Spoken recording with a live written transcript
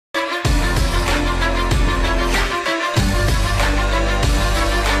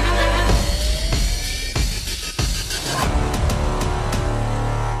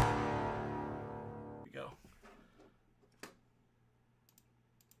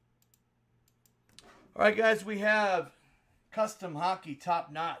All right, guys, we have Custom Hockey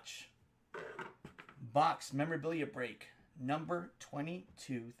Top Notch Box Memorabilia Break number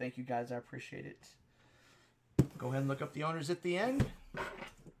 22. Thank you, guys. I appreciate it. Go ahead and look up the owners at the end.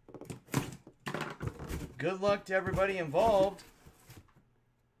 Good luck to everybody involved.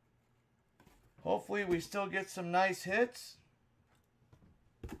 Hopefully we still get some nice hits.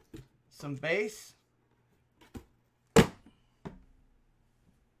 Some base.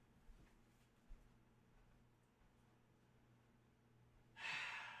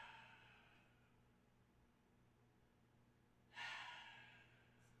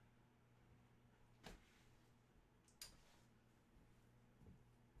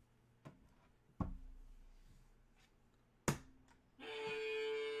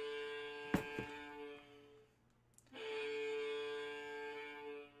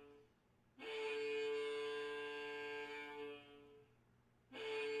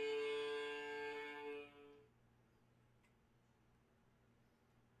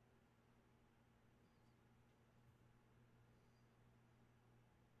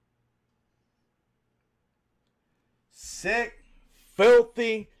 Sick,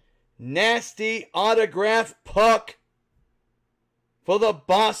 filthy, nasty autograph puck for the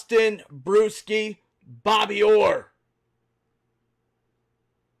Boston Brewski, Bobby Orr.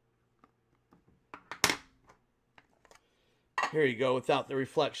 Here you go, without the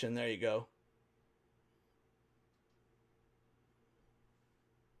reflection. There you go.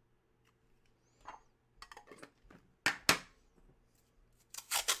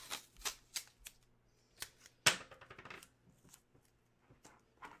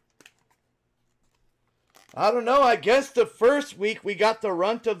 I don't know. I guess the first week we got the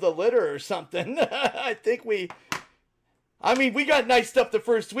runt of the litter or something. I think we got nice stuff the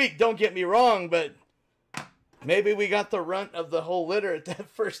first week. Don't get me wrong, but maybe we got the runt of the whole litter at that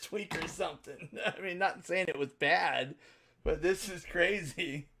first week or something. I mean, not saying it was bad, but this is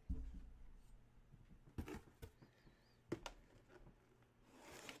crazy.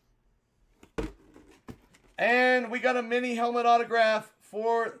 And we got a mini helmet autograph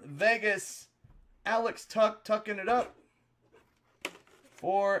for Vegas. Alex Tuck tucking it up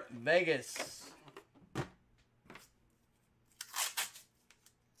for Vegas.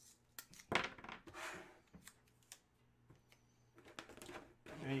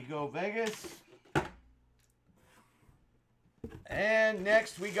 There you go, Vegas. And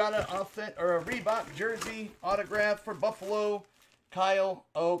next we got a Reebok jersey autograph for Buffalo, Kyle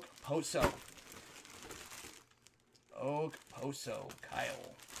Okposo. Okposo,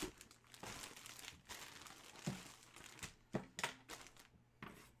 Kyle.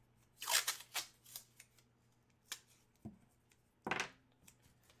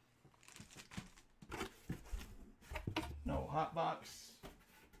 No hot box.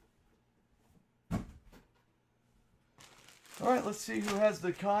 All right, let's see who has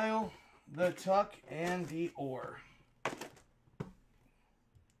the Kyle, the Tuck, and the Orr.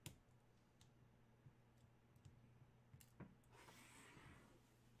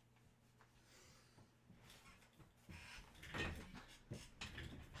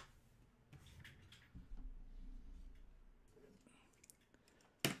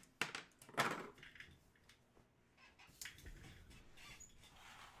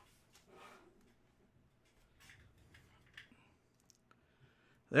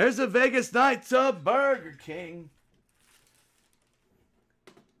 There's a Vegas Knights of Burger King.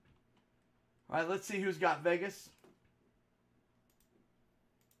 All right, let's see who's got Vegas.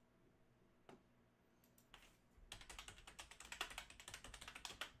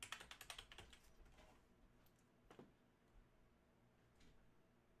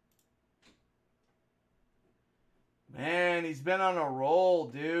 Man, he's been on a roll,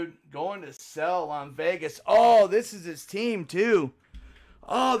 dude. Going to sell on Vegas. Oh, this is his team, too.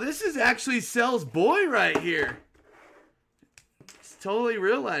 Oh, this is actually Sell's boy right here. Just totally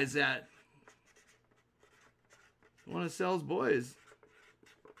realized that. One of Sell's boys.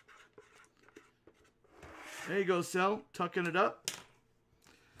 There you go, Sell. Tucking it up.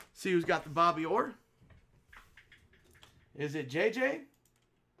 See who's got the Bobby Orr. Is it JJ?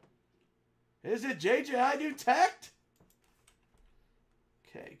 Is it JJ? I do tact.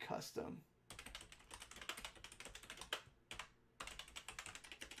 Okay, custom.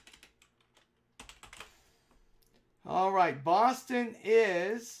 All right, Boston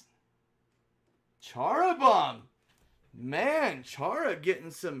is Charabomb. Man, Chara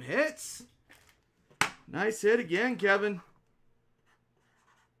getting some hits. Nice hit again, Kevin.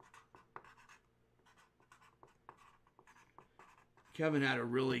 Kevin had a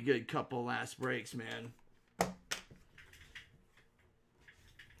really good couple last breaks, man.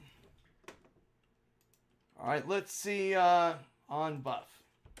 All right, let's see on Buff.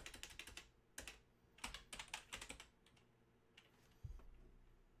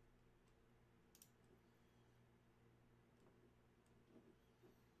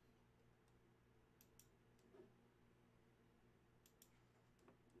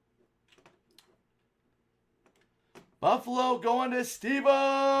 Buffalo going to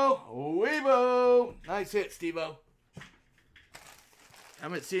Steve-O. Weebo. Nice hit, Steve-O.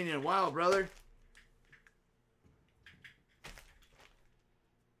 Haven't seen you in a while, brother.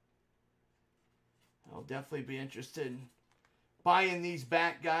 I'll definitely be interested in buying these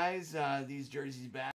back, guys. These jerseys back.